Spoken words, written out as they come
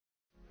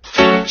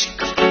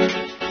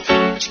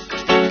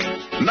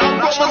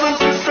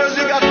brothers and sisters,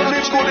 you got to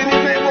live good in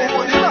your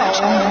neighborhood, you know.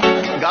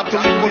 Got to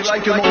live good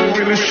like you know you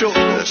really should.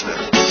 With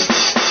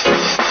the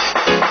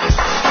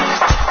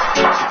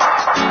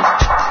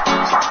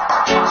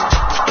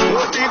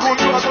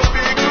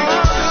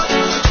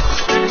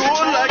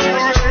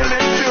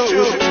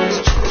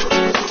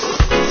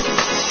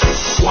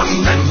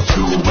 1 and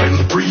 2 and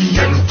 3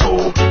 and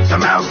 4, the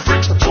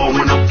Mavericks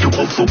blowing up you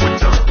over with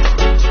the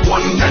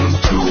 1 and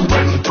 2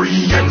 and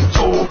 3 and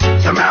 4,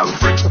 the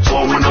Mavericks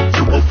blowing up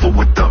you over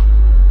with the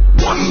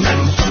 1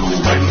 and 2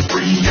 and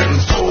 3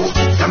 and 4.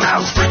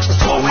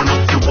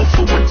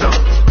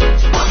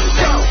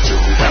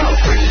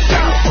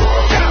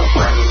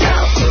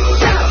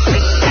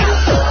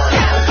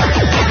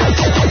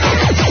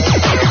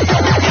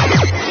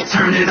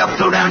 Turn it up,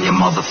 throw down your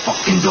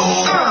motherfucking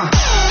door.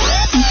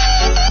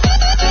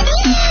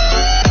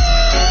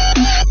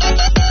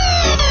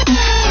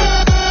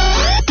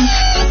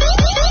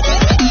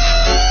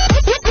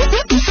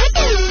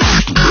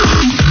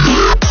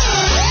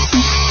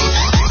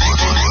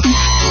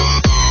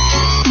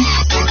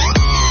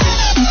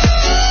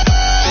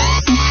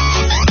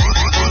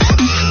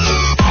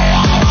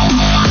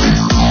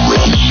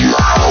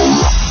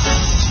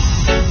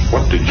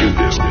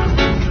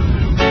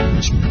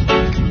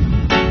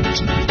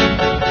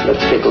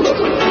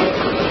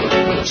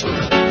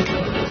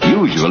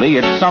 Usually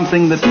it's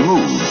something that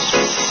moves.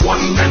 1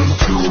 and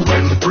 2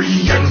 and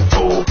 3 and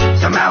 4,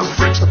 the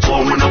Mavericks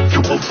blowing up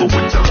you over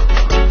with the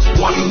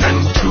 1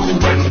 and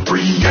 2 and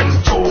 3 and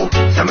 4,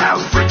 the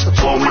Mavericks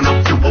blowing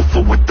up you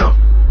over with the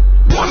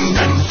 1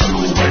 and 2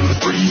 and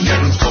 3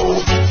 and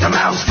 4, the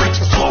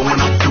Mavericks blowing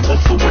up you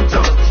over with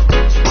the 1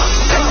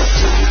 and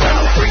 2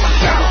 and 3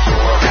 and 4.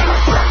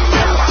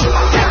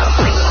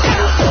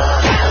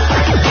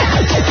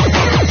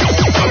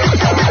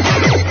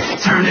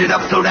 Turn it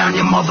up, throw down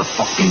your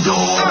motherfucking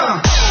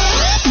door.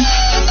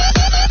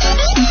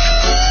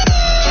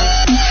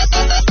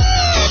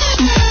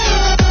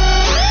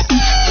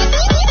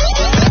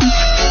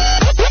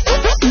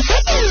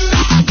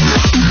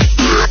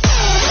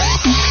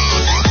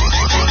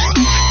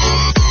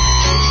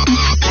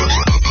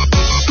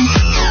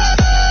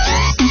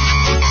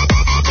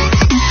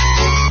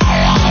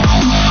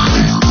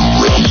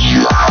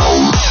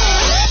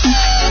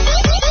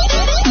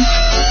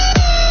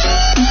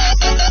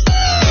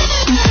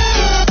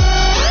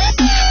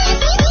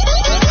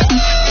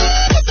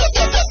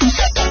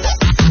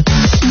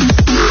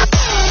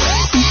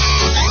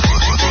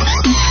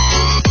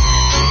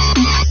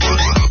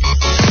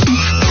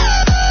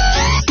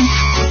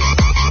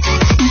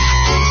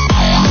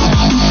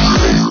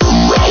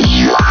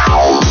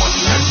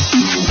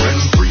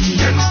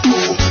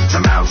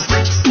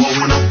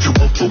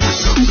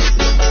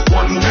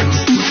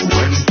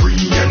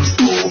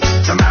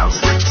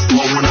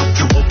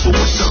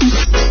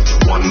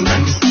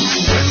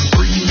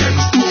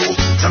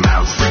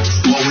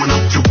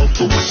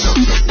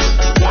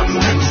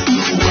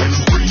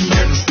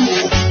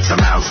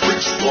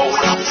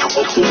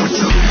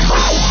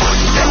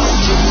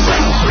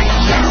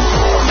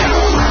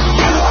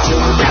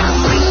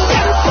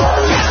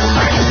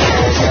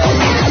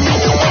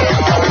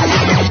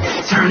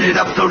 Turn it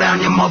up, throw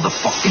down your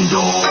motherfucking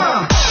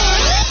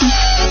door.